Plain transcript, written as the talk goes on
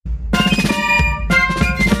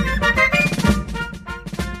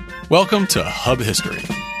Welcome to Hub History,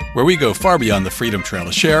 where we go far beyond the Freedom Trail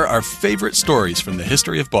to share our favorite stories from the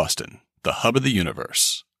history of Boston, the hub of the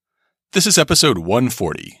universe. This is episode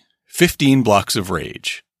 140, 15 Blocks of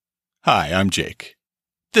Rage. Hi, I'm Jake.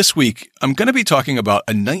 This week, I'm going to be talking about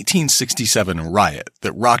a 1967 riot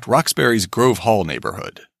that rocked Roxbury's Grove Hall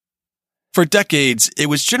neighborhood. For decades, it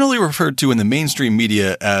was generally referred to in the mainstream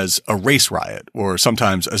media as a race riot, or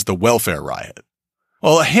sometimes as the welfare riot.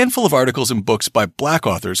 While a handful of articles and books by black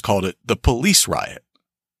authors called it the police riot.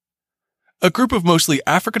 A group of mostly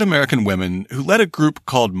African-American women who led a group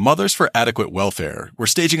called Mothers for Adequate Welfare were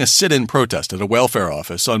staging a sit-in protest at a welfare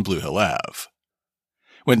office on Blue Hill Ave.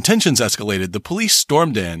 When tensions escalated, the police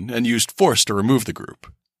stormed in and used force to remove the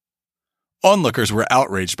group. Onlookers were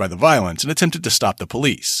outraged by the violence and attempted to stop the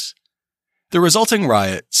police. The resulting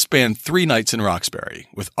riot spanned 3 nights in Roxbury,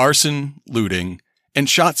 with arson, looting, and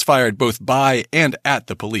shots fired both by and at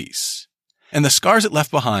the police. And the scars it left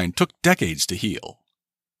behind took decades to heal.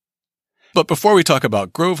 But before we talk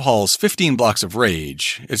about Grove Hall's 15 Blocks of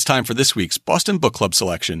Rage, it's time for this week's Boston Book Club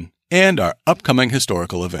selection and our upcoming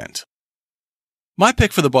historical event. My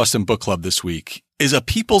pick for the Boston Book Club this week is A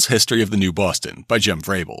People's History of the New Boston by Jim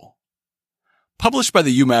Vrabel. Published by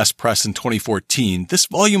the UMass Press in 2014, this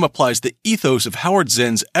volume applies the ethos of Howard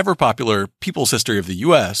Zinn's ever-popular People's History of the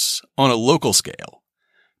U.S. on a local scale,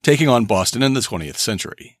 taking on Boston in the 20th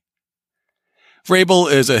century.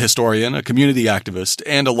 Vrabel is a historian, a community activist,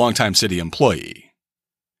 and a longtime city employee.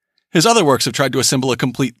 His other works have tried to assemble a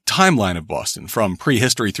complete timeline of Boston from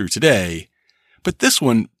prehistory through today, but this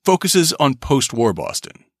one focuses on post-war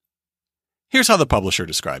Boston. Here's how the publisher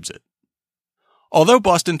describes it. Although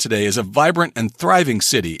Boston today is a vibrant and thriving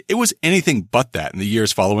city, it was anything but that in the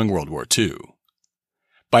years following World War II.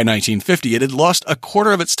 By 1950, it had lost a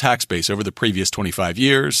quarter of its tax base over the previous 25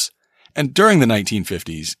 years, and during the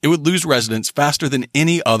 1950s, it would lose residents faster than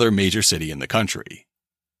any other major city in the country.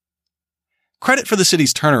 Credit for the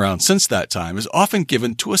city's turnaround since that time is often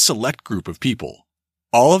given to a select group of people,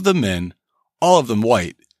 all of them men, all of them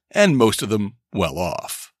white, and most of them well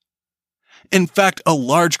off. In fact, a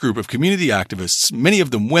large group of community activists, many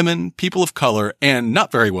of them women, people of color, and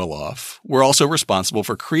not very well off, were also responsible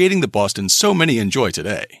for creating the Boston so many enjoy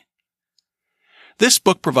today. This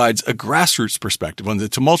book provides a grassroots perspective on the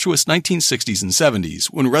tumultuous 1960s and 70s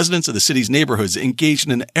when residents of the city's neighborhoods engaged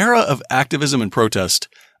in an era of activism and protest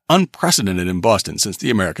unprecedented in Boston since the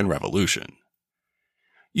American Revolution.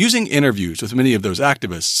 Using interviews with many of those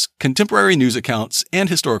activists, contemporary news accounts, and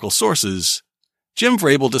historical sources, Jim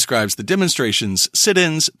Vrabel describes the demonstrations,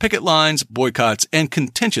 sit-ins, picket lines, boycotts, and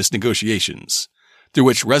contentious negotiations through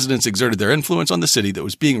which residents exerted their influence on the city that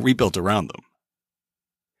was being rebuilt around them.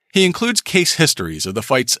 He includes case histories of the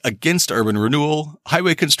fights against urban renewal,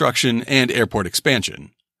 highway construction, and airport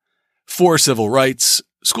expansion, for civil rights,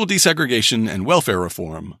 school desegregation and welfare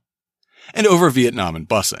reform, and over Vietnam and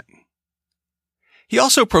busing. He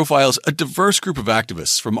also profiles a diverse group of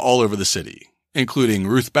activists from all over the city, including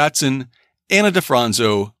Ruth Batson, Anna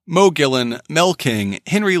DeFranzo, Mo Gillen, Mel King,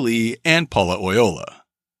 Henry Lee, and Paula Oyola.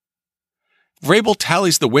 Vrabel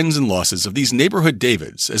tallies the wins and losses of these neighborhood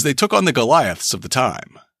Davids as they took on the Goliaths of the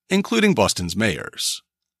time, including Boston's mayors.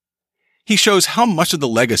 He shows how much of the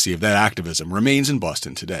legacy of that activism remains in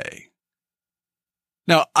Boston today.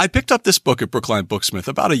 Now, I picked up this book at Brookline Booksmith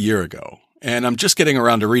about a year ago, and I'm just getting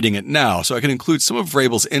around to reading it now so I can include some of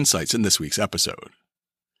Vrabel's insights in this week's episode.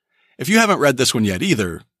 If you haven't read this one yet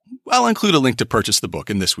either, I'll include a link to purchase the book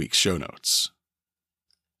in this week's show notes.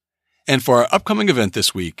 And for our upcoming event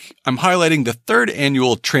this week, I'm highlighting the 3rd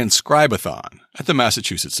annual Transcribe-a-thon at the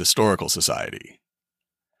Massachusetts Historical Society.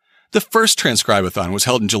 The first Transcribe-a-thon was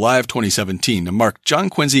held in July of 2017 to mark John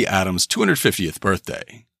Quincy Adams' 250th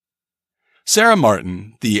birthday. Sarah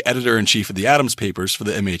Martin, the editor-in-chief of the Adams Papers for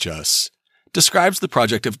the MHS, describes the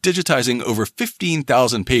project of digitizing over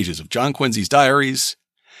 15,000 pages of John Quincy's diaries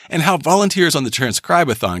and how volunteers on the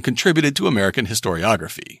Transcribe-a-thon contributed to American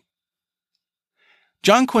historiography.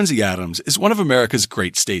 John Quincy Adams is one of America's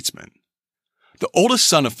great statesmen. The oldest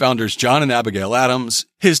son of founders John and Abigail Adams,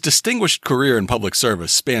 his distinguished career in public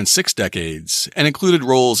service spanned 6 decades and included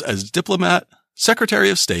roles as diplomat, Secretary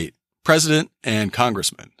of State, President, and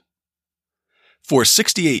Congressman. For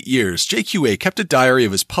 68 years, JQA kept a diary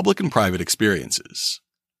of his public and private experiences.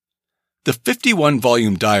 The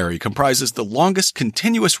 51-volume diary comprises the longest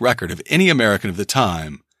continuous record of any American of the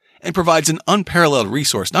time and provides an unparalleled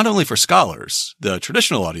resource not only for scholars, the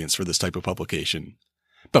traditional audience for this type of publication,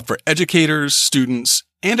 but for educators, students,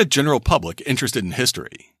 and a general public interested in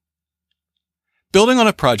history. Building on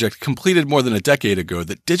a project completed more than a decade ago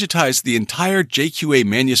that digitized the entire JQA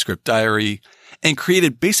manuscript diary and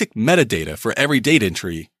created basic metadata for every date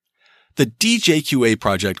entry, The DJQA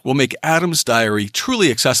project will make Adams' diary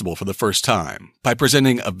truly accessible for the first time by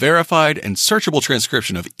presenting a verified and searchable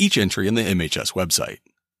transcription of each entry in the MHS website.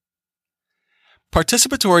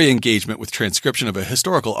 Participatory engagement with transcription of a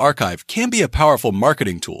historical archive can be a powerful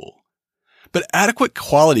marketing tool, but adequate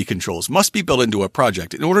quality controls must be built into a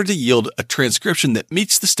project in order to yield a transcription that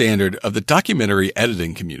meets the standard of the documentary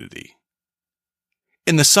editing community.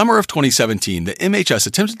 In the summer of 2017, the MHS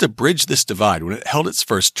attempted to bridge this divide when it held its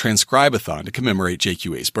first Transcribe-a-thon to commemorate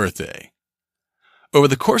JQA's birthday. Over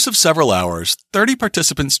the course of several hours, 30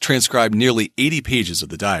 participants transcribed nearly 80 pages of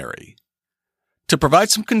the diary. To provide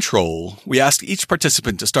some control, we asked each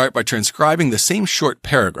participant to start by transcribing the same short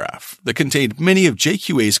paragraph that contained many of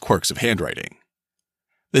JQA's quirks of handwriting.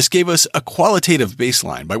 This gave us a qualitative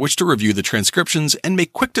baseline by which to review the transcriptions and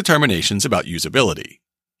make quick determinations about usability.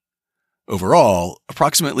 Overall,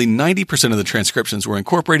 approximately 90% of the transcriptions were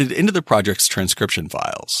incorporated into the project's transcription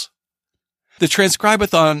files. The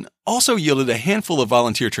Transcribe-a-thon also yielded a handful of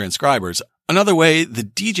volunteer transcribers, another way the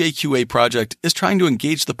DJQA project is trying to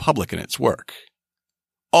engage the public in its work.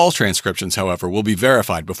 All transcriptions, however, will be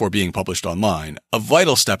verified before being published online, a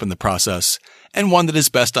vital step in the process, and one that is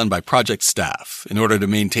best done by project staff in order to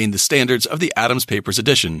maintain the standards of the Adams Papers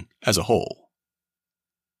edition as a whole.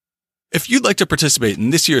 If you'd like to participate in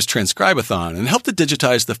this year's Transcribe-a-thon and help to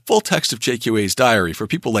digitize the full text of JQA's diary for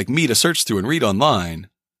people like me to search through and read online,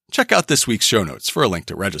 check out this week's show notes for a link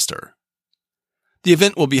to register. The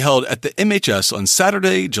event will be held at the MHS on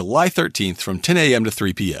Saturday, July 13th from 10 a.m. to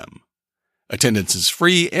 3 p.m. Attendance is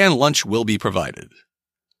free and lunch will be provided.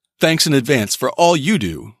 Thanks in advance for all you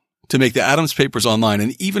do to make the Adams Papers Online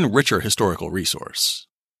an even richer historical resource.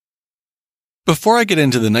 Before I get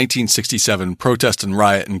into the 1967 protest and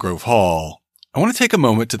riot in Grove Hall, I want to take a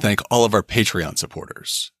moment to thank all of our Patreon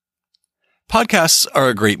supporters. Podcasts are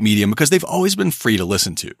a great medium because they've always been free to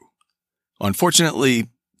listen to. Unfortunately,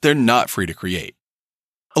 they're not free to create.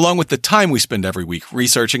 Along with the time we spend every week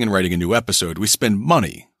researching and writing a new episode, we spend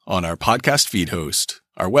money on our podcast feed host,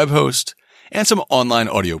 our web host, and some online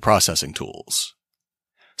audio processing tools.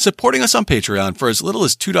 Supporting us on Patreon for as little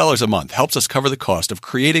as $2 a month helps us cover the cost of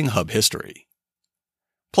creating Hub History.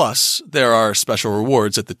 Plus, there are special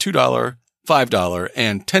rewards at the $2, $5,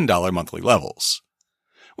 and $10 monthly levels,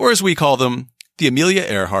 or as we call them, the Amelia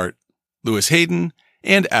Earhart, Lewis Hayden,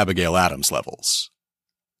 and Abigail Adams levels.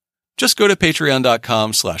 Just go to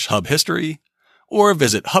patreon.com/hubhistory or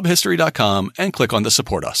visit hubhistory.com and click on the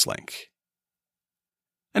Support Us link.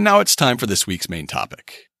 And now it's time for this week's main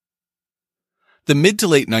topic. The mid to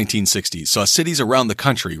late 1960s saw cities around the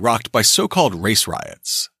country rocked by so-called race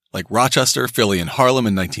riots, like Rochester, Philly, and Harlem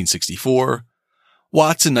in 1964,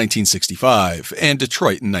 Watts in 1965, and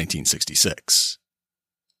Detroit in 1966.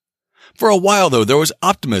 For a while, though, there was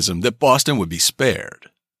optimism that Boston would be spared.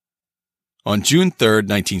 On June 3,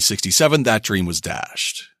 1967, that dream was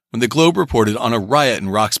dashed, when the Globe reported on a riot in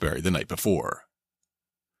Roxbury the night before.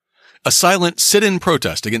 A silent sit-in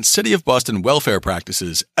protest against City of Boston welfare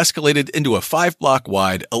practices escalated into a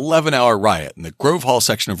 5-block-wide, 11-hour riot in the Grove Hall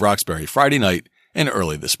section of Roxbury Friday night and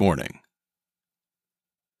early this morning.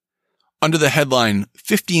 Under the headline,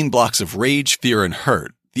 15 Blocks of Rage, Fear, and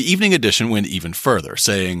Hurt, the evening edition went even further,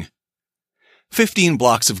 saying, 15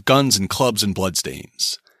 blocks of guns and clubs and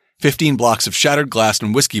bloodstains, 15 blocks of shattered glass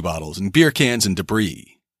and whiskey bottles and beer cans and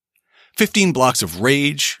debris, 15 blocks of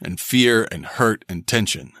rage and fear and hurt and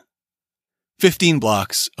tension, 15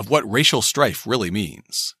 blocks of what racial strife really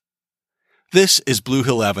means. This is Blue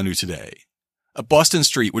Hill Avenue today, a Boston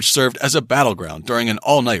street which served as a battleground during an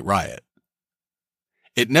all-night riot.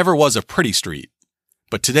 It never was a pretty street,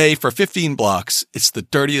 but today, for 15 blocks, it's the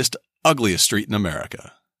dirtiest, ugliest street in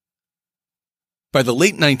America. By the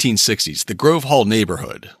late 1960s, the Grove Hall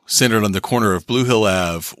neighborhood, centered on the corner of Blue Hill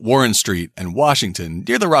Ave, Warren Street, and Washington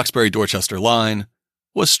near the Roxbury-Dorchester line,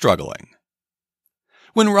 was struggling.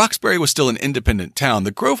 When Roxbury was still an independent town,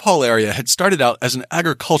 the Grove Hall area had started out as an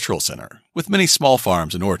agricultural center with many small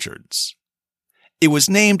farms and orchards. It was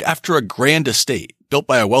named after a grand estate built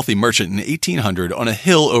by a wealthy merchant in 1800 on a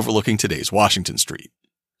hill overlooking today's Washington Street.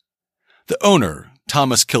 The owner,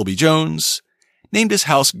 Thomas Kilby Jones, named his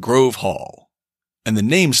house Grove Hall, and the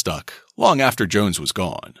name stuck long after Jones was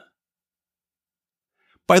gone.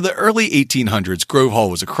 By the early 1800s, Grove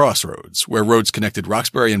Hall was a crossroads where roads connected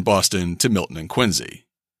Roxbury and Boston to Milton and Quincy.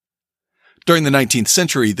 During the 19th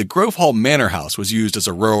century, the Grove Hall Manor House was used as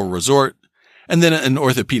a rural resort, and then an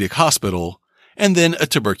orthopedic hospital, and then a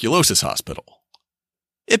tuberculosis hospital.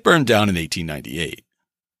 It burned down in 1898.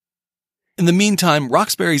 In the meantime,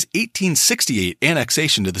 Roxbury's 1868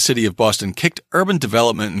 annexation to the city of Boston kicked urban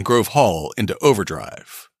development in Grove Hall into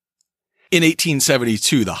overdrive. In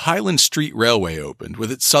 1872, the Highland Street Railway opened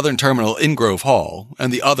with its southern terminal in Grove Hall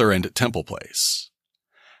and the other end at Temple Place.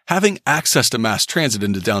 Having access to mass transit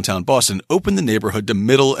into downtown Boston opened the neighborhood to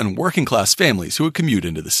middle and working-class families who would commute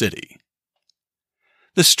into the city.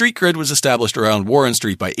 The street grid was established around Warren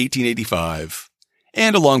Street by 1885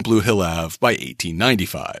 and along Blue Hill Ave by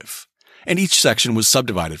 1895, and each section was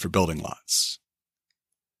subdivided for building lots.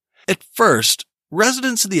 At first,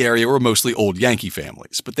 residents in the area were mostly old Yankee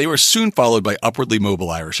families, but they were soon followed by upwardly mobile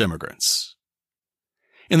Irish immigrants.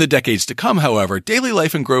 In the decades to come, however, daily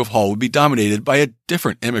life in Grove Hall would be dominated by a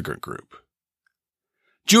different immigrant group.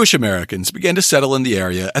 Jewish Americans began to settle in the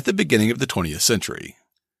area at the beginning of the 20th century,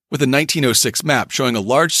 with a 1906 map showing a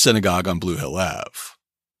large synagogue on Blue Hill Ave.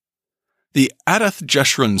 The Adath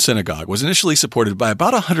Jeshurun Synagogue was initially supported by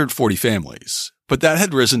about 140 families, but that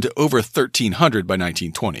had risen to over 1,300 by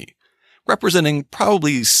 1920, representing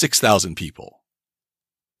probably 6,000 people.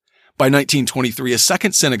 By 1923, a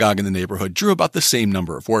second synagogue in the neighborhood drew about the same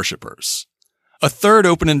number of worshippers. A third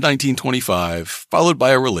opened in 1925, followed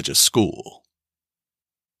by a religious school.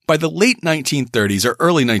 By the late 1930s or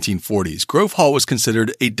early 1940s, Grove Hall was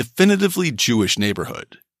considered a definitively Jewish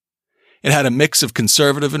neighborhood. It had a mix of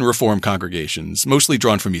conservative and reform congregations, mostly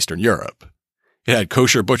drawn from Eastern Europe. It had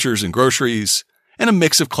kosher butchers and groceries, and a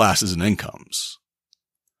mix of classes and incomes.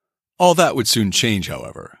 All that would soon change,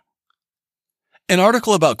 however. An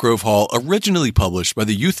article about Grove Hall, originally published by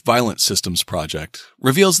the Youth Violence Systems Project,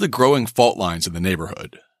 reveals the growing fault lines in the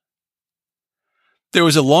neighborhood. There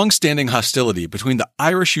was a long-standing hostility between the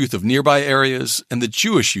Irish youth of nearby areas and the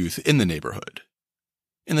Jewish youth in the neighborhood.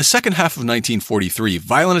 In the second half of 1943,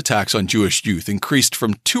 violent attacks on Jewish youth increased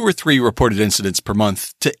from 2 or 3 reported incidents per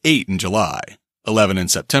month to 8 in July, 11 in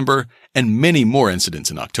September, and many more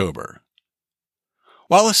incidents in October.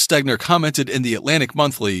 Wallace Stegner commented in the Atlantic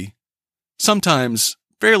Monthly, "Sometimes,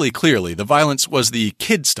 fairly clearly, the violence was the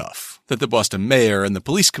kid stuff that the Boston mayor and the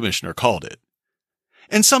police commissioner called it.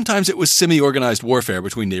 And sometimes it was semi-organized warfare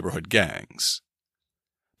between neighborhood gangs.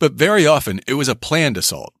 But very often it was a planned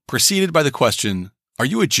assault, preceded by the question, 'Are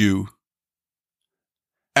you a Jew?'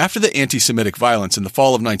 After the anti-Semitic violence in the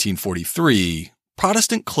fall of 1943,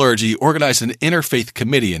 Protestant clergy organized an interfaith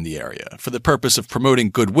committee in the area for the purpose of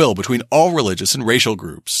promoting goodwill between all religious and racial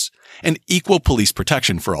groups and equal police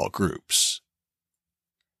protection for all groups.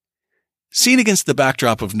 Seen against the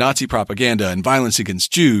backdrop of Nazi propaganda and violence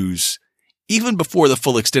against Jews, even before the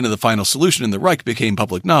full extent of the final solution in the Reich became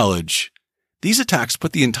public knowledge, these attacks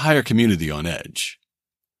put the entire community on edge.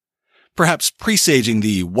 Perhaps presaging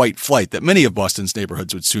the white flight that many of Boston's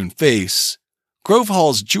neighborhoods would soon face, Grove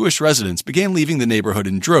Hall's Jewish residents began leaving the neighborhood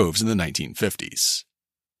in droves in the 1950s.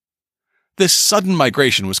 This sudden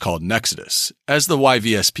migration was called an exodus, as the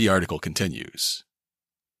YVSP article continues.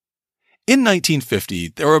 In 1950,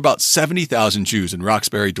 there were about 70,000 Jews in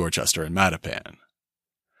Roxbury, Dorchester, and Mattapan.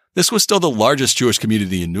 This was still the largest Jewish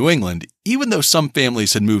community in New England, even though some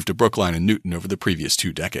families had moved to Brookline and Newton over the previous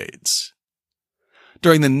 2 decades.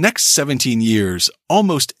 During the next 17 years,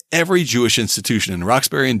 almost every Jewish institution in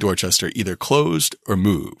Roxbury and Dorchester either closed or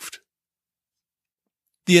moved.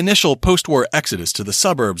 The initial post-war exodus to the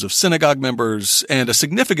suburbs of synagogue members and a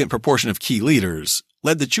significant proportion of key leaders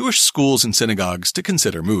led the Jewish schools and synagogues to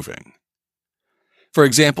consider moving. For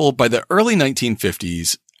example, by the early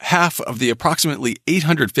 1950s, half of the approximately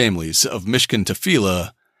 800 families of Mishkan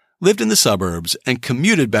Tefillah lived in the suburbs and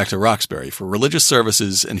commuted back to Roxbury for religious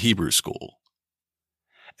services and Hebrew school.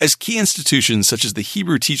 As key institutions such as the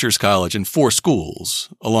Hebrew Teachers College and 4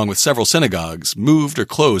 schools, along with several synagogues, moved or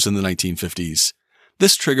closed in the 1950s,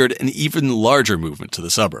 this triggered an even larger movement to the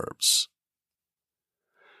suburbs.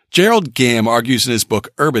 Gerald Gamm argues in his book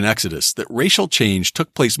Urban Exodus that racial change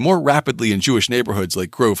took place more rapidly in Jewish neighborhoods like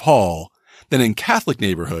Grove Hall than in Catholic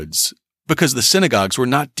neighborhoods because the synagogues were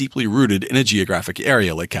not deeply rooted in a geographic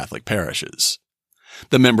area like Catholic parishes.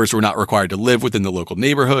 The members were not required to live within the local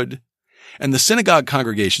neighborhood, and the synagogue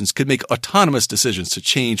congregations could make autonomous decisions to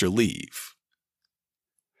change or leave.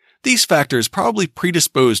 These factors probably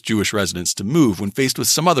predisposed Jewish residents to move when faced with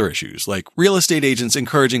some other issues, like real estate agents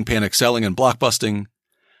encouraging panic selling and blockbusting,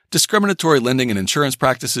 discriminatory lending and insurance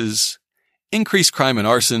practices, increased crime and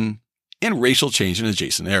arson, and racial change in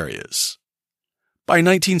adjacent areas. By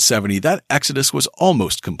 1970, that exodus was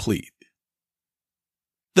almost complete.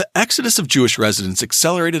 The exodus of Jewish residents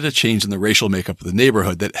accelerated a change in the racial makeup of the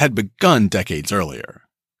neighborhood that had begun decades earlier.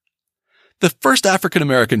 The first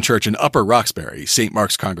African-American church in Upper Roxbury, St.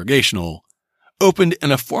 Mark's Congregational, opened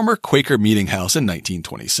in a former Quaker meeting house in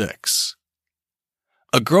 1926.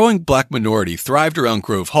 A growing black minority thrived around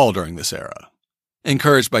Grove Hall during this era.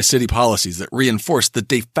 encouraged by city policies that reinforced the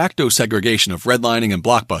de facto segregation of redlining and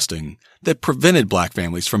blockbusting that prevented black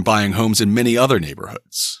families from buying homes in many other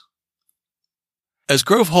neighborhoods. As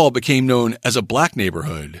Grove Hall became known as a black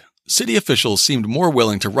neighborhood, city officials seemed more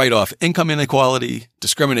willing to write off income inequality,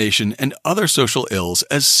 discrimination, and other social ills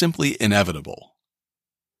as simply inevitable.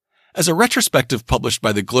 As a retrospective published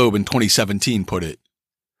by The Globe in 2017 put it,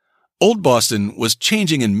 Old Boston was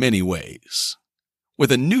changing in many ways.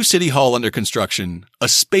 With a new city hall under construction, a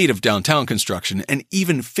spate of downtown construction, and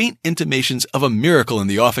even faint intimations of a miracle in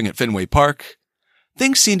the offing at Fenway Park,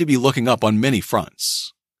 things seemed to be looking up on many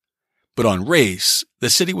fronts. But on race, the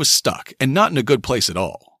city was stuck and not in a good place at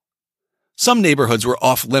all. Some neighborhoods were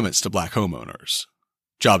off limits to black homeowners.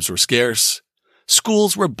 Jobs were scarce.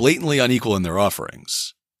 Schools were blatantly unequal in their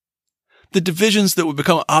offerings. The divisions that would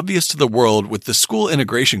become obvious to the world with the school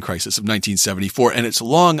integration crisis of 1974 and its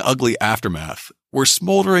long, ugly aftermath were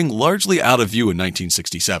smoldering largely out of view in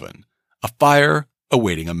 1967, a fire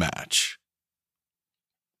awaiting a match.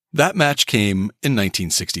 That match came in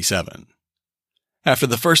 1967. After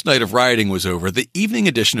the first night of rioting was over, the evening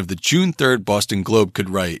edition of the June 3rd Boston Globe could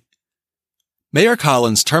write, Mayor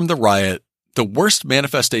Collins termed the riot the worst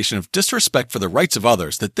manifestation of disrespect for the rights of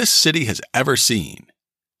others that this city has ever seen.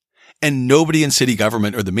 And nobody in city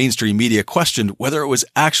government or the mainstream media questioned whether it was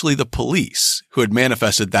actually the police who had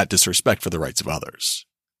manifested that disrespect for the rights of others.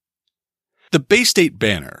 The Bay State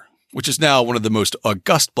Banner, which is now one of the most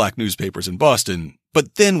august black newspapers in Boston,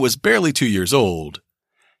 but then was barely 2 years old,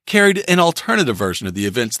 carried an alternative version of the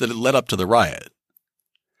events that had led up to the riot.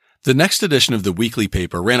 The next edition of the weekly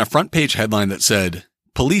paper ran a front-page headline that said,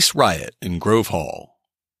 Police Riot in Grove Hall.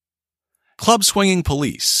 Club-swinging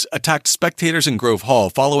police attacked spectators in Grove Hall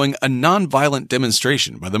following a non-violent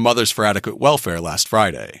demonstration by the Mothers for Adequate Welfare last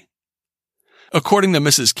Friday. According to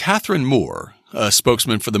Mrs. Catherine Moore, a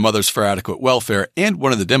spokesman for the Mothers for Adequate Welfare and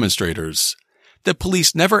one of the demonstrators, the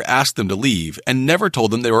police never asked them to leave and never told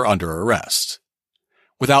them they were under arrest.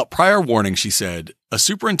 Without prior warning, she said, a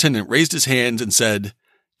superintendent raised his hand and said,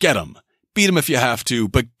 Get 'em. Beat 'em if you have to,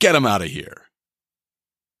 but get 'em out of here.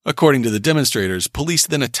 According to the demonstrators, police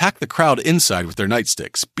then attacked the crowd inside with their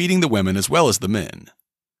nightsticks, beating the women as well as the men.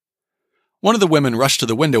 One of the women rushed to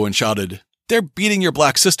the window and shouted, They're beating your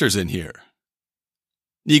black sisters in here.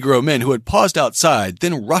 Negro men who had paused outside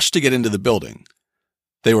then rushed to get into the building.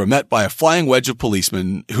 They were met by a flying wedge of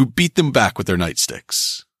policemen who beat them back with their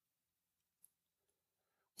nightsticks.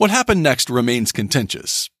 What happened next remains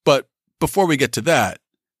contentious, but before we get to that,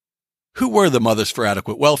 who were the Mothers for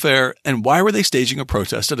Adequate Welfare, and why were they staging a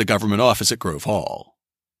protest at a government office at Grove Hall?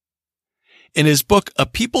 In his book, A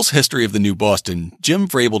People's History of the New Boston, Jim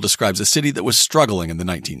Vrabel describes a city that was struggling in the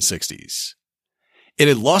 1960s. It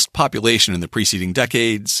had lost population in the preceding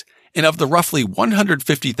decades, and of the roughly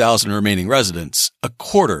 150,000 remaining residents, a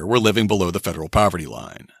quarter were living below the federal poverty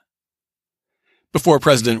line. Before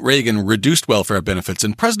President Reagan reduced welfare benefits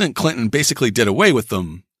and President Clinton basically did away with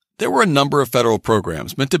them, there were a number of federal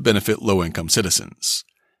programs meant to benefit low-income citizens,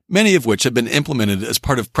 many of which had been implemented as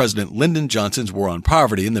part of President Lyndon Johnson's war on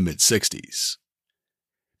poverty in the mid-60s.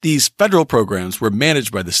 These federal programs were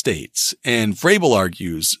managed by the states, and Vrabel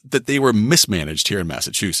argues that they were mismanaged here in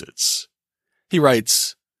Massachusetts. He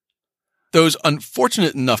writes, Those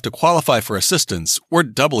unfortunate enough to qualify for assistance were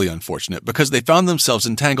doubly unfortunate because they found themselves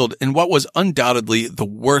entangled in what was undoubtedly the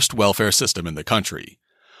worst welfare system in the country,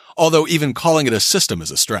 although even calling it a system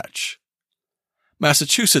is a stretch.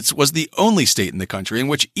 Massachusetts was the only state in the country in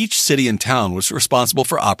which each city and town was responsible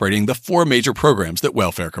for operating the four major programs that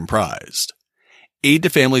welfare comprised: aid to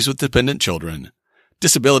families with dependent children,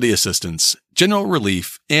 disability assistance, general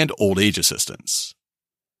relief, and old age assistance.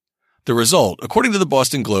 The result, according to the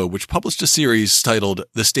Boston Globe, which published a series titled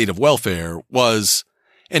The State of Welfare, was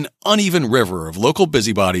an uneven river of local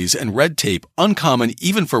busybodies and red tape uncommon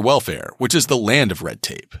even for welfare, which is the land of red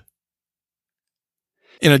tape.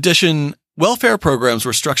 In addition, welfare programs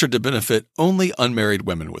were structured to benefit only unmarried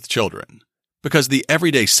women with children, because the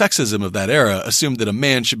everyday sexism of that era assumed that a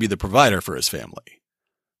man should be the provider for his family.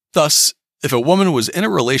 Thus, if a woman was in a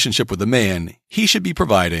relationship with a man, he should be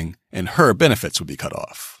providing, and her benefits would be cut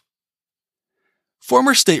off.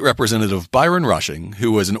 Former state representative Byron Rushing,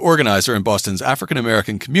 who was an organizer in Boston's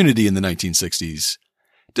African-American community in the 1960s,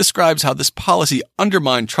 describes how this policy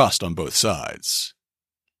undermined trust on both sides.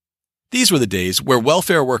 These were the days where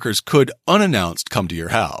welfare workers could, unannounced, come to your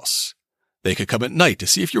house. They could come at night to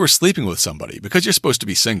see if you were sleeping with somebody because you're supposed to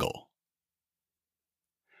be single.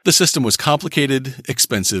 The system was complicated,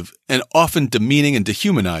 expensive, and often demeaning and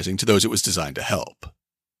dehumanizing to those it was designed to help.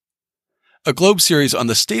 A Globe series on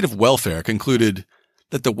the state of welfare concluded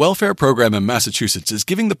that the welfare program in Massachusetts is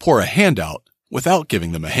giving the poor a handout without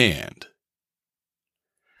giving them a hand.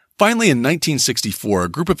 Finally, in 1964, a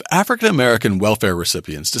group of African American welfare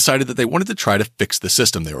recipients decided that they wanted to try to fix the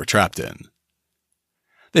system they were trapped in.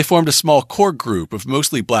 They formed a small core group of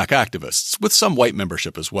mostly black activists, with some white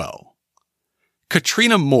membership as well.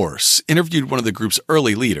 Katrina Morse interviewed one of the group's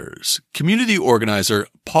early leaders, community organizer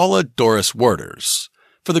Paula Doris Werters,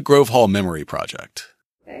 for the Grove Hall Memory Project.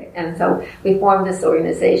 And so we formed this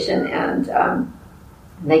organization, and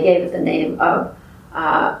they gave it the name of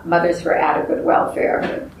Mothers for Adequate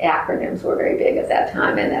Welfare. The acronyms were very big at that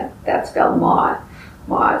time, and that spelled MAW.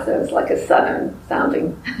 MAW, so it was like a southern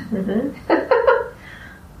sounding.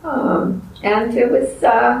 And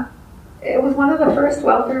it was one of the first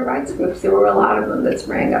welfare rights groups. There were a lot of them that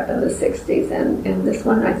sprang up in the 60s, and this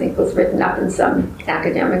one, I think, was written up in some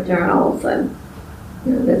academic journals, and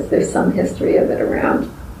there's some history of it around.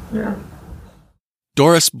 Yeah.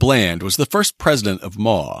 Doris Bland was the first president of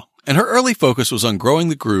MAW, and her early focus was on growing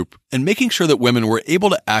the group and making sure that women were able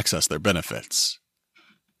to access their benefits.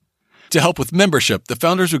 To help with membership, the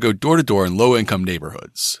founders would go door to door in low-income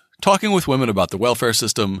neighborhoods, talking with women about the welfare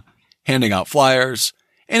system, handing out flyers,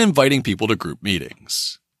 and inviting people to group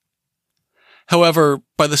meetings. However,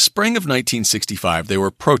 by the spring of 1965, they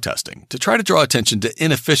were protesting to try to draw attention to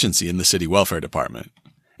inefficiency in the city welfare department,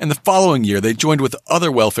 and the following year they joined with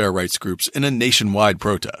other welfare rights groups in a nationwide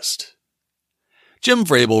protest. Jim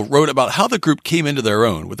Vrabel wrote about how the group came into their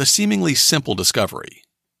own with a seemingly simple discovery.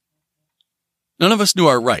 "None of us knew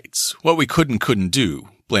our rights, what we could and couldn't do,"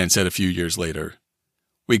 Bland said a few years later.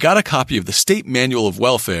 "We got a copy of the State Manual of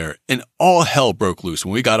Welfare, and all hell broke loose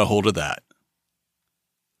when we got a hold of that."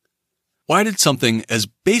 Why did something as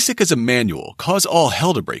basic as a manual cause all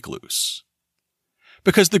hell to break loose?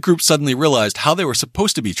 Because the group suddenly realized how they were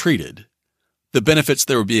supposed to be treated, the benefits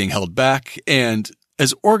that were being held back, and,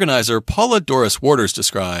 as organizer Paula Doris Werters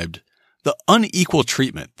described, the unequal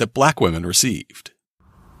treatment that black women received.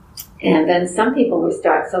 And then some of those people were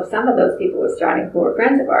starting, who were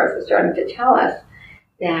friends of ours, were starting to tell us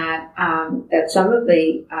that some of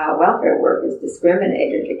the welfare workers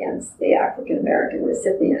discriminated against the African American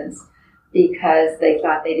recipients because they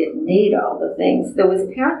thought they didn't need all the things. There was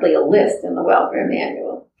apparently a list in the welfare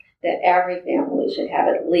manual that every family should have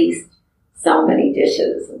at least so many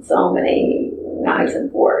dishes and so many knives and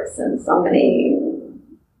forks and so many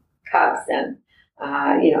cups and,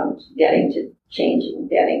 getting to changing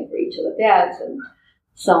bedding for each of the beds and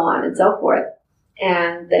so on and so forth.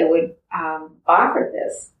 And they would offer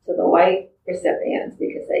this to the white recipients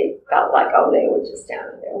because they felt like, they were just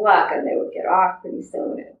down in their luck and they would get off pretty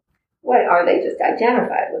soon. Or they just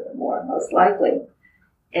identified with them more, most likely.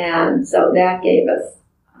 And so that gave us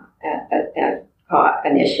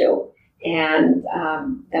an issue. And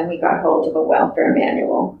then we got hold of a welfare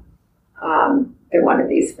manual through one of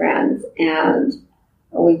these friends, and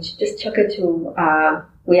we just took it to,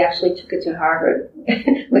 we actually took it to Harvard.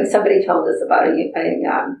 When somebody told us about a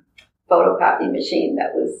photocopy machine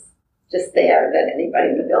that was just there that anybody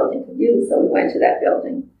in the building could use. So we went to that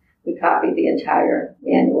building. We copied the entire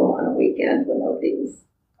manual on a weekend when nobody was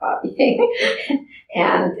copying.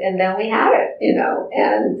 and then we had it,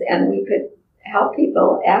 and we could help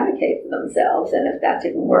people advocate for themselves. And if that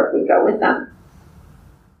didn't work, we'd go with them.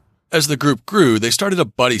 As the group grew, they started a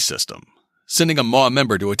buddy system, sending a MAW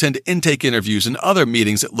member to attend intake interviews and other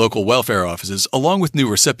meetings at local welfare offices along with new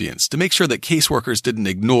recipients to make sure that caseworkers didn't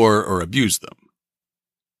ignore or abuse them.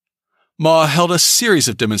 MAW held a series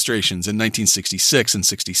of demonstrations in 1966 and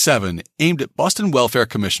 67 aimed at Boston Welfare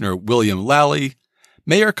Commissioner William Lally,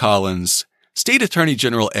 Mayor Collins, State Attorney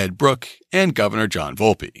General Ed Brooke, and Governor John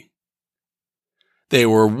Volpe. They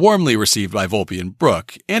were warmly received by Volpe and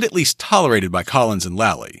Brooke, and at least tolerated by Collins and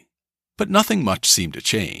Lally, but nothing much seemed to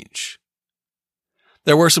change.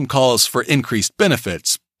 There were some calls for increased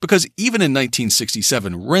benefits, because even in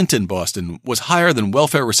 1967, rent in Boston was higher than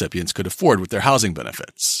welfare recipients could afford with their housing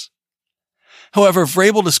benefits. However,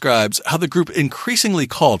 Vrabel describes how the group increasingly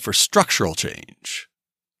called for structural change.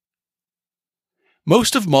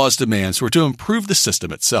 Most of MAW's demands were to improve the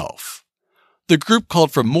system itself. The group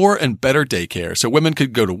called for more and better daycare so women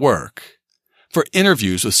could go to work, for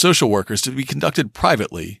interviews with social workers to be conducted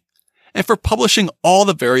privately, and for publishing all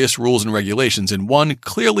the various rules and regulations in one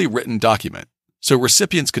clearly written document so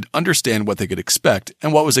recipients could understand what they could expect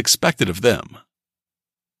and what was expected of them.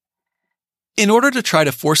 In order to try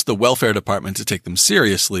to force the welfare department to take them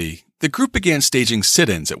seriously, the group began staging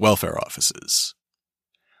sit-ins at welfare offices.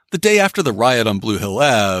 The day after the riot on Blue Hill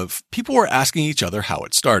Ave, people were asking each other how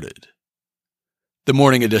it started. The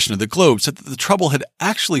morning edition of the Globe said that the trouble had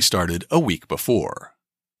actually started a week before.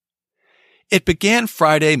 It began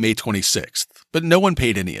Friday, May 26th, but no one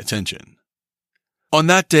paid any attention. On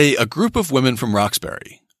that day, a group of women from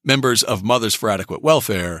Roxbury, members of Mothers for Adequate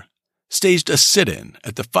Welfare, staged a sit-in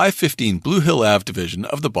at the 515 Blue Hill Ave division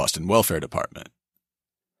of the Boston Welfare Department.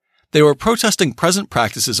 They were protesting present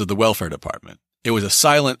practices of the welfare department. It was a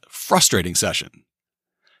silent, frustrating session.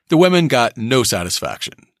 The women got no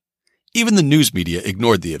satisfaction. Even the news media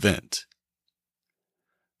ignored the event.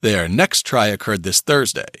 Their next try occurred this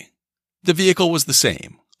Thursday. The vehicle was the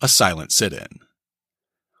same, a silent sit-in.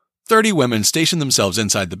 30 women stationed themselves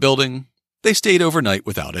inside the building. They stayed overnight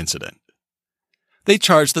without incident. They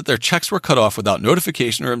charged that their checks were cut off without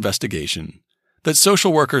notification or investigation, that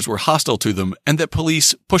social workers were hostile to them, and that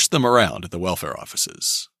police pushed them around at the welfare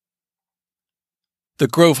offices. The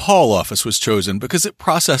Grove Hall office was chosen because it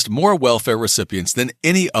processed more welfare recipients than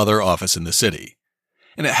any other office in the city,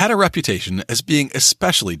 and it had a reputation as being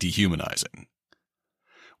especially dehumanizing.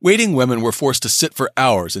 Waiting women were forced to sit for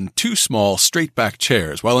hours in 2 small, straight-back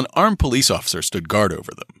chairs while an armed police officer stood guard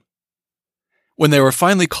over them. When they were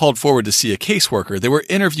finally called forward to see a caseworker, they were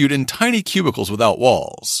interviewed in tiny cubicles without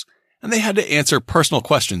walls, and they had to answer personal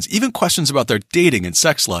questions, even questions about their dating and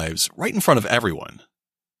sex lives, right in front of everyone.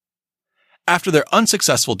 After their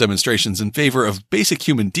unsuccessful demonstrations in favor of basic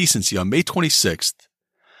human decency on May 26th,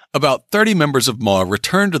 about 30 members of MAW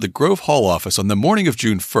returned to the Grove Hall office on the morning of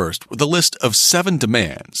June 1st with a list of 7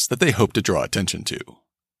 demands that they hoped to draw attention to.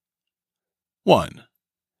 1.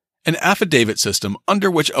 An affidavit system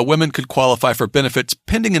under which a woman could qualify for benefits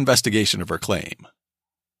pending investigation of her claim.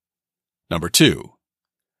 2.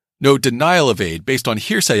 No denial of aid based on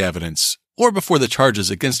hearsay evidence or before the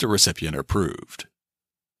charges against a recipient are proved.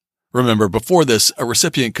 Remember, before this, a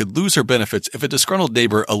recipient could lose her benefits if a disgruntled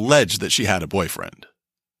neighbor alleged that she had a boyfriend.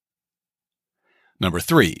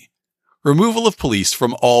 3. Removal of police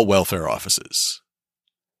from all welfare offices.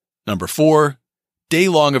 4.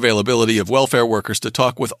 Day-long availability of welfare workers to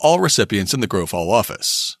talk with all recipients in the Grove Hall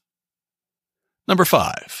office.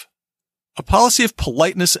 5. A policy of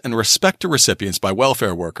politeness and respect to recipients by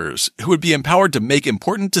welfare workers who would be empowered to make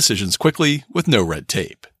important decisions quickly with no red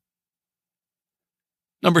tape.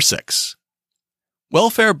 6.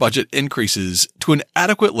 Welfare budget increases to an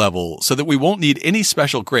adequate level so that we won't need any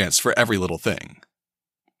special grants for every little thing.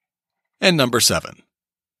 And 7.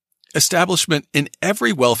 Establishment in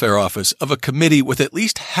every welfare office of a committee with at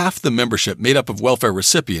least half the membership made up of welfare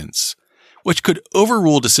recipients, which could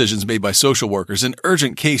overrule decisions made by social workers in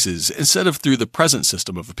urgent cases instead of through the present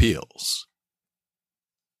system of appeals.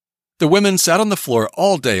 The women sat on the floor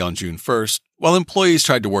all day on June 1st, while employees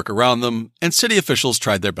tried to work around them and city officials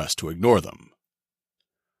tried their best to ignore them.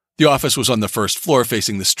 The office was on the first floor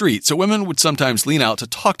facing the street, so women would sometimes lean out to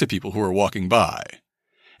talk to people who were walking by.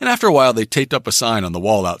 And after a while, they taped up a sign on the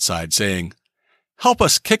wall outside saying, "Help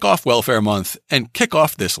us kick off Welfare Month and kick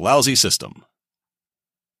off this lousy system."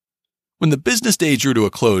 When the business day drew to a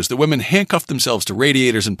close, the women handcuffed themselves to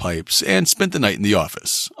radiators and pipes and spent the night in the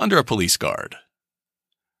office, under a police guard.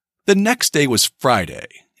 The next day was Friday,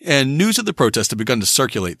 and news of the protest had begun to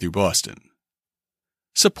circulate through Boston.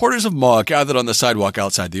 Supporters of MAW gathered on the sidewalk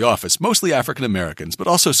outside the office, mostly African Americans, but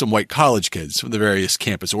also some white college kids from the various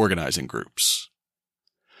campus organizing groups.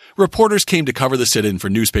 Reporters came to cover the sit-in for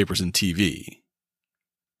newspapers and TV.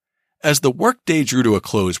 As the workday drew to a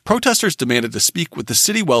close, protesters demanded to speak with the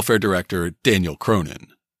city welfare director, Daniel Cronin.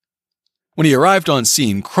 When he arrived on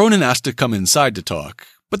scene, Cronin asked to come inside to talk,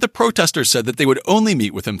 but the protesters said that they would only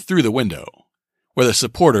meet with him through the window, where the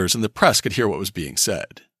supporters and the press could hear what was being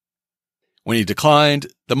said. When he declined,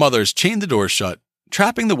 the mothers chained the doors shut,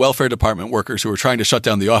 trapping the welfare department workers who were trying to shut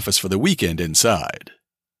down the office for the weekend inside.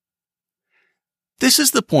 This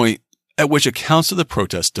is the point at which accounts of the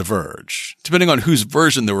protest diverge, depending on whose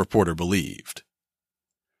version the reporter believed.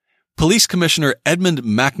 Police Commissioner Edmund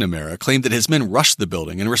McNamara claimed that his men rushed the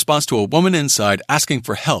building in response to a woman inside asking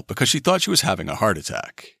for help because she thought she was having a heart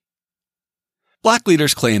attack. Black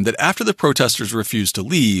leaders claimed that after the protesters refused to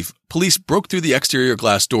leave, police broke through the exterior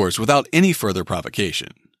glass doors without any further provocation.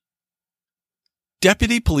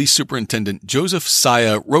 Deputy Police Superintendent Joseph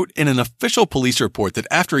Saya wrote in an official police report that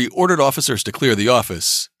after he ordered officers to clear the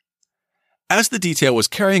office, "As the detail was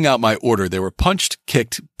carrying out my order, they were punched,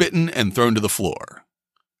 kicked, bitten, and thrown to the floor."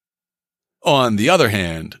 On the other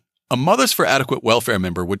hand, a Mothers for Adequate Welfare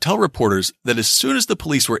member would tell reporters that as soon as the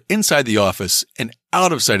police were inside the office and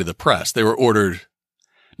out of sight of the press, they were ordered,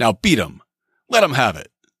 "Now beat 'em. Let 'em have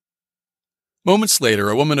it." Moments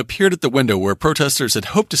later, a woman appeared at the window where protesters had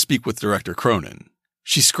hoped to speak with Director Cronin.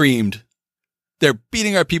 She screamed, "They're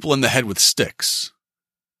beating our people in the head with sticks."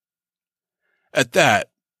 At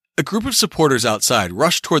that, a group of supporters outside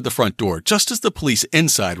rushed toward the front door just as the police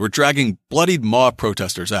inside were dragging bloodied MAW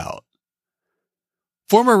protesters out.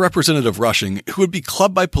 Former Representative Rushing, who would be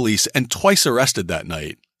clubbed by police and twice arrested that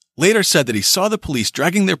night, later said that he saw the police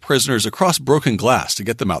dragging their prisoners across broken glass to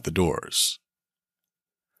get them out the doors.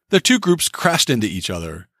 The two groups crashed into each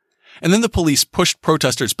other, and then the police pushed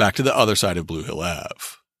protesters back to the other side of Blue Hill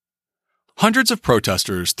Ave. Hundreds of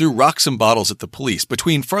protesters threw rocks and bottles at the police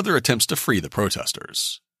between further attempts to free the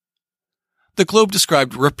protesters. The Globe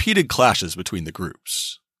described repeated clashes between the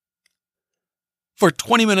groups. For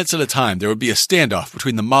 20 minutes at a time, there would be a standoff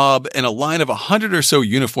between the mob and a line of 100 or so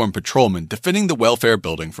uniformed patrolmen defending the welfare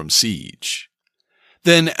building from siege.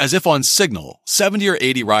 Then, as if on signal, 70 or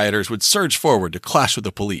 80 rioters would surge forward to clash with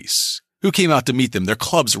the police, who came out to meet them, their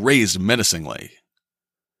clubs raised menacingly.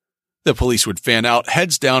 The police would fan out,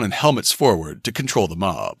 heads down and helmets forward, to control the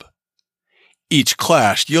mob. Each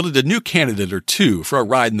clash yielded a new candidate or two for a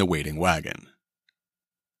ride in the waiting wagon.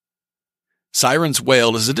 Sirens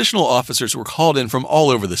wailed as additional officers were called in from all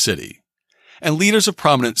over the city, and leaders of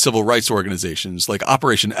prominent civil rights organizations like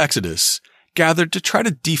Operation Exodus gathered to try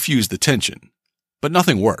to defuse the tension, but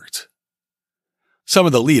nothing worked. Some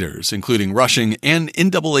of the leaders, including Rushing and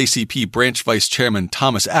NAACP branch vice chairman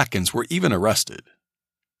Thomas Atkins, were even arrested.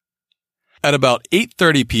 At about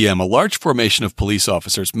 8:30 p.m., a large formation of police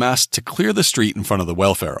officers massed to clear the street in front of the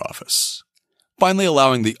welfare office, finally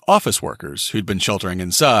allowing the office workers, who'd been sheltering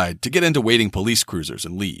inside, to get into waiting police cruisers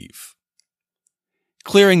and leave.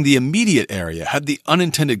 Clearing the immediate area had the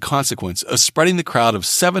unintended consequence of spreading the crowd of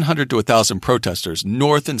 700 to 1,000 protesters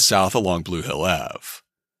north and south along Blue Hill Ave.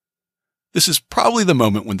 This is probably the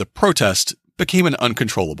moment when the protest became an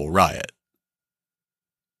uncontrollable riot.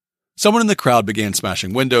 Someone in the crowd began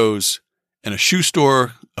smashing windows, and a shoe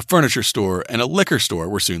store, a furniture store, and a liquor store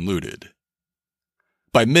were soon looted.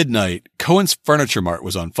 By midnight, Cohen's Furniture Mart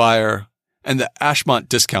was on fire, and the Ashmont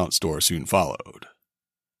Discount Store soon followed.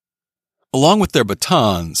 Along with their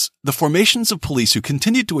batons, the formations of police who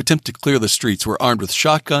continued to attempt to clear the streets were armed with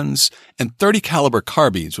shotguns and .30 caliber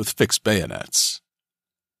carbines with fixed bayonets.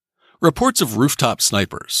 Reports of rooftop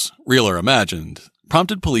snipers, real or imagined,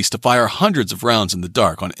 prompted police to fire hundreds of rounds in the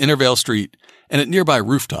dark on Intervale Street and at nearby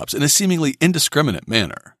rooftops in a seemingly indiscriminate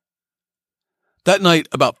manner. That night,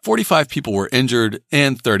 about 45 people were injured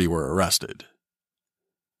and 30 were arrested.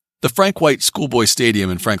 The Frank White Schoolboy Stadium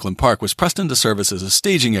in Franklin Park was pressed into service as a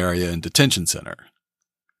staging area and detention center.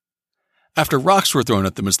 After rocks were thrown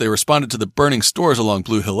at them as they responded to the burning stores along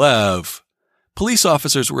Blue Hill Ave, police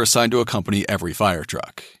officers were assigned to accompany every fire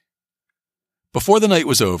truck. Before the night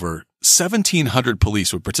was over, 1,700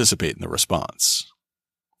 police would participate in the response.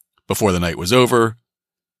 Before the night was over,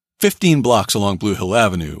 15 blocks along Blue Hill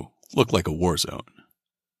Avenue looked like a war zone.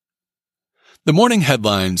 The morning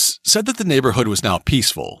headlines said that the neighborhood was now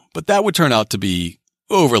peaceful, but that would turn out to be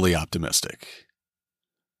overly optimistic.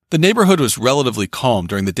 The neighborhood was relatively calm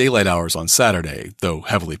during the daylight hours on Saturday, though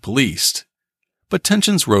heavily policed, but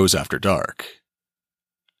tensions rose after dark.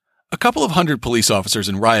 A couple of hundred police officers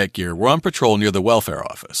in riot gear were on patrol near the welfare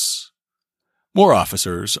office. More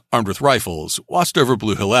officers, armed with rifles, watched over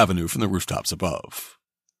Blue Hill Avenue from the rooftops above.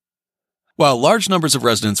 While large numbers of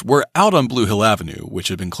residents were out on Blue Hill Avenue, which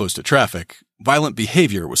had been closed to traffic, violent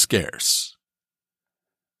behavior was scarce.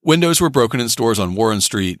 Windows were broken in stores on Warren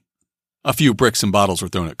Street. A few bricks and bottles were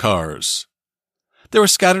thrown at cars. There were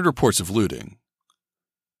scattered reports of looting.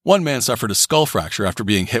 One man suffered a skull fracture after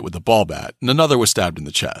being hit with a ball bat, and another was stabbed in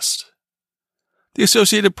the chest. The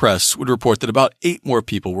Associated Press would report that about 8 more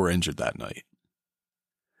people were injured that night.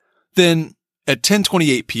 Then, at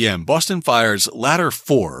 10:28 p.m., Boston Fire's Ladder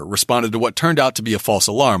 4 responded to what turned out to be a false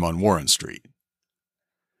alarm on Warren Street.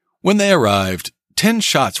 When they arrived, 10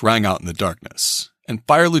 shots rang out in the darkness, and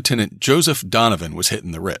Fire Lieutenant Joseph Donovan was hit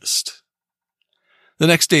in the wrist. The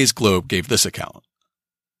next day's Globe gave this account.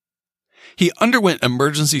 He underwent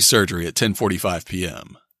emergency surgery at 10:45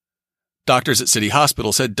 p.m. Doctors at City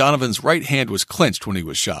Hospital said Donovan's right hand was clenched when he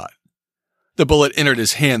was shot. The bullet entered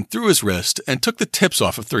his hand through his wrist and took the tips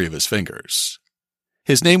off of 3 of his fingers.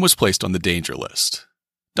 His name was placed on the danger list.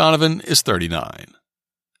 Donovan is 39.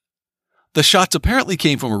 The shots apparently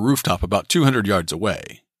came from a rooftop about 200 yards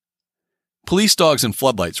away. Police dogs and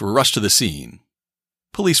floodlights were rushed to the scene.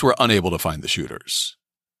 Police were unable to find the shooters.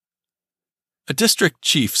 A district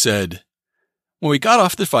chief said, "When we got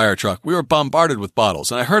off the fire truck, we were bombarded with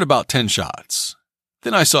bottles, and I heard about 10 shots.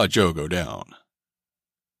 Then I saw Joe go down."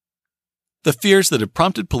 The fears that had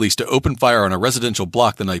prompted police to open fire on a residential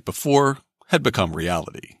block the night before had become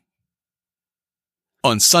reality.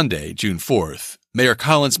 On Sunday, June 4th, Mayor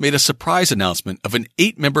Collins made a surprise announcement of an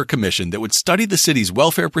 8-member commission that would study the city's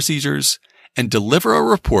welfare procedures and deliver a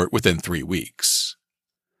report within 3 weeks.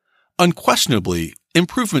 Unquestionably,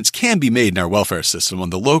 improvements can be made in our welfare system on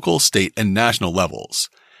the local, state, and national levels,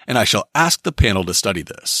 and I shall ask the panel to study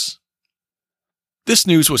this. This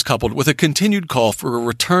news was coupled with a continued call for a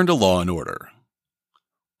return to law and order.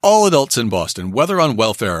 All adults in Boston, whether on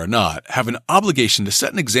welfare or not, have an obligation to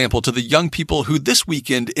set an example to the young people who this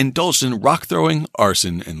weekend indulged in rock throwing,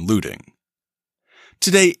 arson, and looting.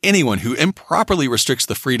 Today, anyone who improperly restricts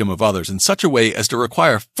the freedom of others in such a way as to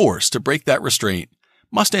require force to break that restraint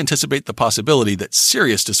must anticipate the possibility that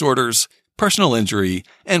serious disorders, personal injury,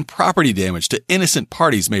 and property damage to innocent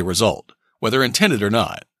parties may result, whether intended or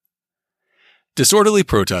not. Disorderly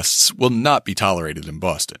protests will not be tolerated in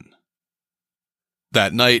Boston.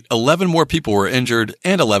 That night, 11 more people were injured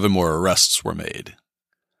and 11 more arrests were made.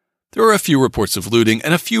 There were a few reports of looting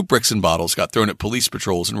and a few bricks and bottles got thrown at police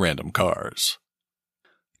patrols and random cars.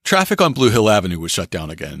 Traffic on Blue Hill Avenue was shut down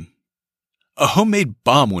again. A homemade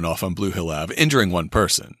bomb went off on Blue Hill Ave, injuring one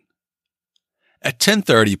person. At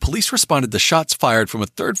 10:30, police responded to shots fired from a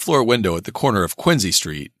third-floor window at the corner of Quincy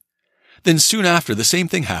Street. Then soon after, the same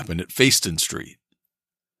thing happened at Faiston Street.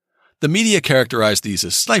 The media characterized these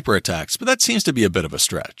as sniper attacks, but that seems to be a bit of a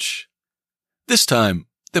stretch. This time,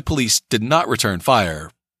 the police did not return fire,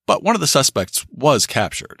 but one of the suspects was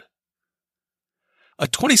captured. A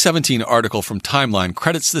 2017 article from Timeline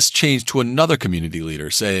credits this change to another community leader,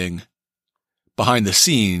 saying, "Behind the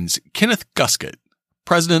scenes, Kenneth Guskett,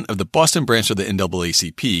 president of the Boston branch of the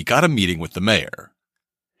NAACP, got a meeting with the mayor.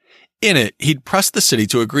 In it, he'd pressed the city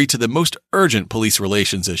to agree to the most urgent police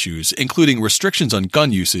relations issues, including restrictions on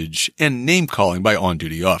gun usage and name-calling by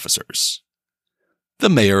on-duty officers. The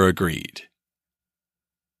mayor agreed.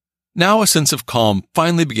 Now a sense of calm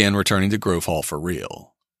finally began returning to Grove Hall for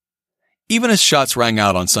real. Even as shots rang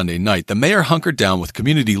out on Sunday night, the mayor hunkered down with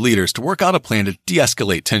community leaders to work out a plan to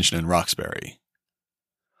de-escalate tension in Roxbury.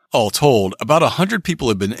 All told, about 100 people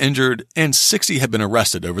had been injured and 60 had been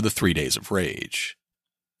arrested over the 3 days of rage.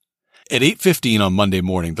 At 8:15 on Monday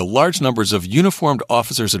morning, the large numbers of uniformed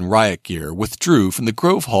officers in riot gear withdrew from the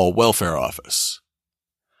Grove Hall Welfare Office.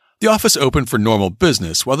 The office opened for normal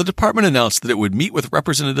business while the department announced that it would meet with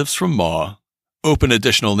representatives from MAW, open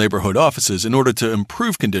additional neighborhood offices in order to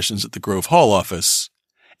improve conditions at the Grove Hall office,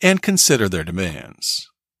 and consider their demands.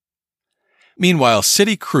 Meanwhile,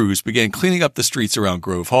 city crews began cleaning up the streets around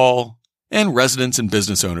Grove Hall, and residents and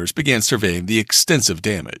business owners began surveying the extensive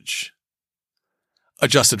damage.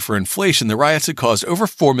 Adjusted for inflation, the riots had caused over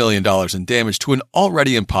 $4 million in damage to an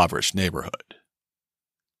already impoverished neighborhood.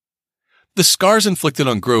 The scars inflicted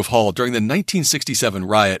on Grove Hall during the 1967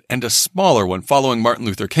 riot and a smaller one following Martin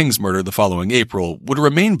Luther King's murder the following April would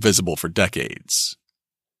remain visible for decades.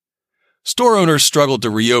 Store owners struggled to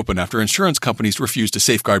reopen after insurance companies refused to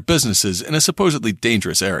safeguard businesses in a supposedly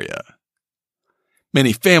dangerous area.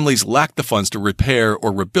 Many families lacked the funds to repair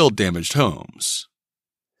or rebuild damaged homes.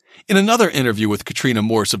 In another interview with Katrina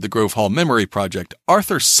Morse of the Grove Hall Memory Project,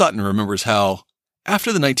 Arthur Sutton remembers how,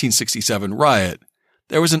 after the 1967 riot,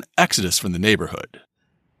 there was an exodus from the neighborhood.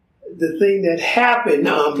 The thing that happened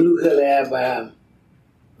on Blue Hill Ave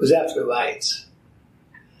was after the riots.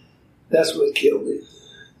 That's what killed it.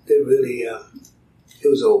 It really, it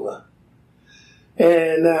was over.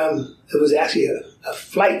 And it was actually a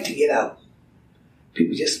flight to get out.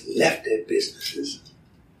 People just left their businesses.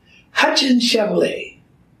 Hutchins Chevrolet.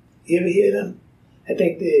 You ever hear them? I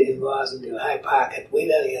think they're in Rosendale, Hyde Park, way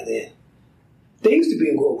down the other end. They used to be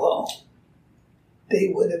in Grove Hall.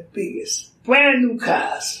 They were the biggest. Brand new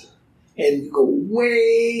cars. And you go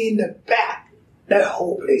way in the back. That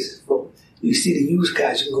whole place is full. You see the used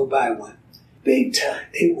cars, you can go buy one. Big time.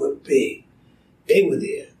 They were big. They were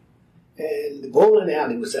there. And the bowling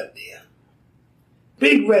alley was up there.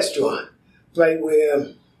 Big restaurant. Right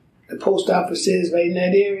where the post office is, right in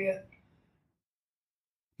that area.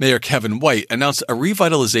 Mayor Kevin White announced a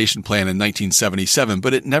revitalization plan in 1977,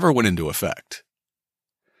 but it never went into effect.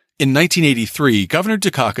 In 1983, Governor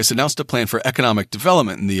Dukakis announced a plan for economic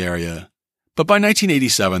development in the area, but by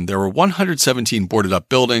 1987 there were 117 boarded-up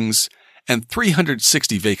buildings and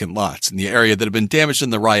 360 vacant lots in the area that had been damaged in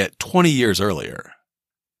the riot 20 years earlier.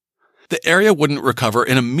 The area wouldn't recover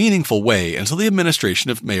in a meaningful way until the administration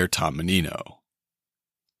of Mayor Tom Menino.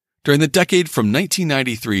 During the decade from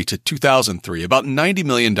 1993 to 2003, about $90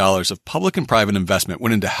 million of public and private investment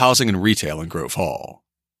went into housing and retail in Grove Hall.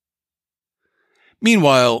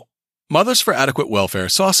 Meanwhile, Mothers for Adequate Welfare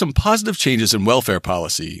saw some positive changes in welfare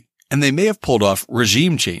policy, and they may have pulled off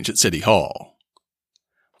regime change at City Hall.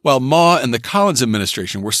 While MAW and the Collins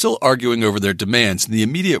administration were still arguing over their demands in the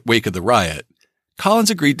immediate wake of the riot,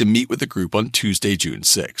 Collins agreed to meet with the group on Tuesday, June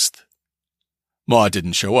 6th. MAW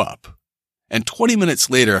didn't show up, and 20 minutes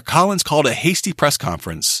later, Collins called a hasty press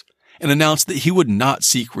conference and announced that he would not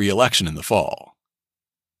seek re-election in the fall.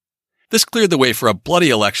 This cleared the way for a bloody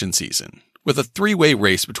election season, with a three-way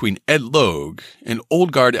race between Ed Logue, an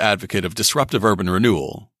old guard advocate of disruptive urban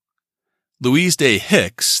renewal, Louise Day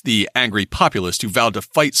Hicks, the angry populist who vowed to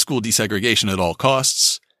fight school desegregation at all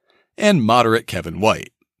costs, and moderate Kevin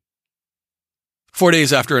White. 4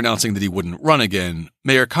 days after announcing that he wouldn't run again,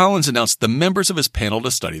 Mayor Collins announced the members of his panel to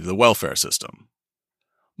study the welfare system.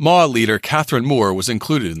 MAW leader Catherine Moore was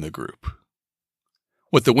included in the group.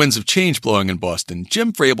 With the winds of change blowing in Boston,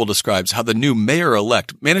 Jim Frable describes how the new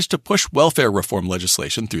mayor-elect managed to push welfare reform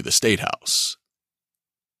legislation through the State House.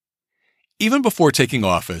 Even before taking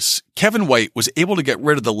office, Kevin White was able to get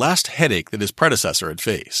rid of the last headache that his predecessor had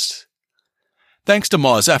faced. Thanks to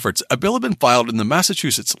MAW's efforts, a bill had been filed in the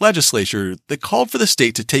Massachusetts legislature that called for the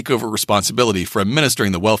state to take over responsibility for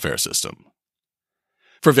administering the welfare system.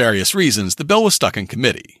 For various reasons, the bill was stuck in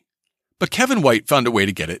committee, but Kevin White found a way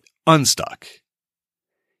to get it unstuck.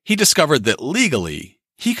 He discovered that legally,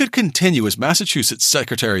 he could continue as Massachusetts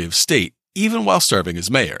Secretary of State even while serving as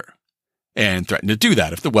mayor, and threatened to do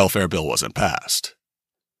that if the welfare bill wasn't passed.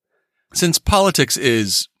 Since politics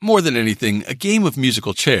is, more than anything, a game of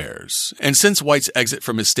musical chairs, and since White's exit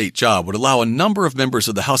from his state job would allow a number of members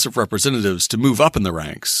of the House of Representatives to move up in the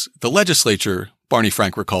ranks, the legislature, Barney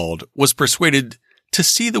Frank recalled, was persuaded to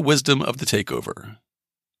see the wisdom of the takeover.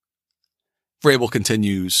 Vrabel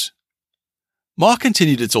continues, MAW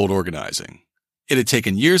continued its old organizing. It had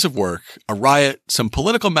taken years of work, a riot, some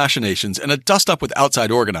political machinations, and a dust-up with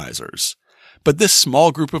outside organizers. But this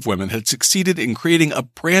small group of women had succeeded in creating a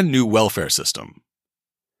brand new welfare system.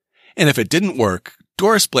 And if it didn't work,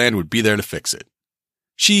 Doris Bland would be there to fix it.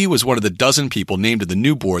 She was one of the dozen people named to the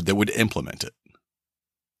new board that would implement it.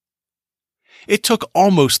 It took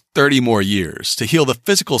almost 30 more years to heal the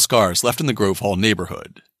physical scars left in the Grove Hall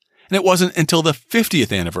neighborhood. And it wasn't until the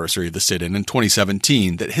 50th anniversary of the sit-in in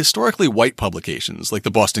 2017 that historically white publications like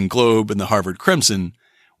the Boston Globe and the Harvard Crimson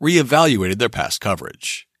reevaluated their past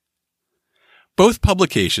coverage. Both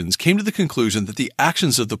publications came to the conclusion that the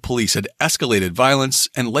actions of the police had escalated violence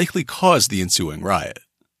and likely caused the ensuing riot.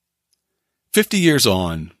 50 years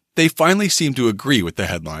on, they finally seemed to agree with the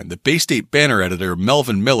headline that Bay State Banner editor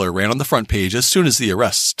Melvin Miller ran on the front page as soon as the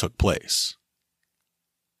arrests took place.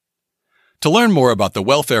 To learn more about the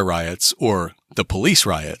welfare riots, or the police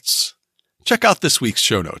riots, check out this week's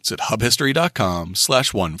show notes at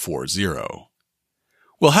hubhistory.com/140.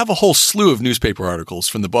 We'll have a whole slew of newspaper articles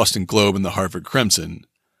from the Boston Globe and the Harvard Crimson,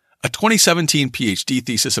 a 2017 PhD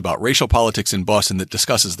thesis about racial politics in Boston that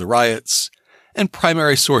discusses the riots, and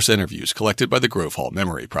primary source interviews collected by the Grove Hall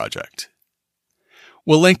Memory Project.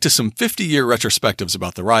 We'll link to some 50-year retrospectives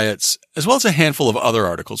about the riots, as well as a handful of other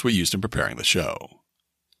articles we used in preparing the show.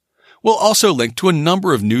 We'll also link to a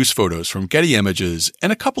number of news photos from Getty Images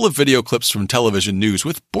and a couple of video clips from television news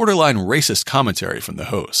with borderline racist commentary from the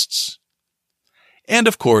hosts. And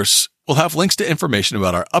of course, we'll have links to information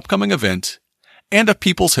about our upcoming event and a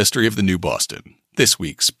people's history of the new Boston, this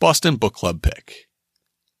week's Boston Book Club pick.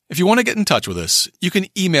 If you want to get in touch with us, you can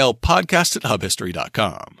email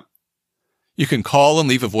podcast@hubhistory.com. You can call and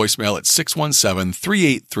leave a voicemail at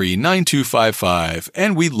 617-383-9255,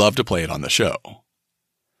 and we'd love to play it on the show.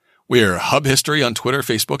 We're Hub History on Twitter,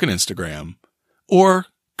 Facebook, and Instagram, or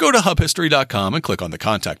go to hubhistory.com and click on the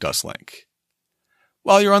Contact Us link.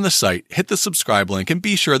 While you're on the site, hit the subscribe link and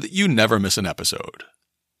be sure that you never miss an episode.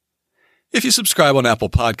 If you subscribe on Apple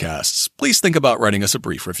Podcasts, please think about writing us a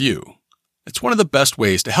brief review. It's one of the best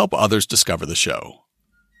ways to help others discover the show.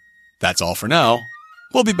 That's all for now.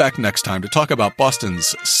 We'll be back next time to talk about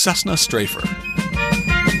Boston's Cessna Strafer.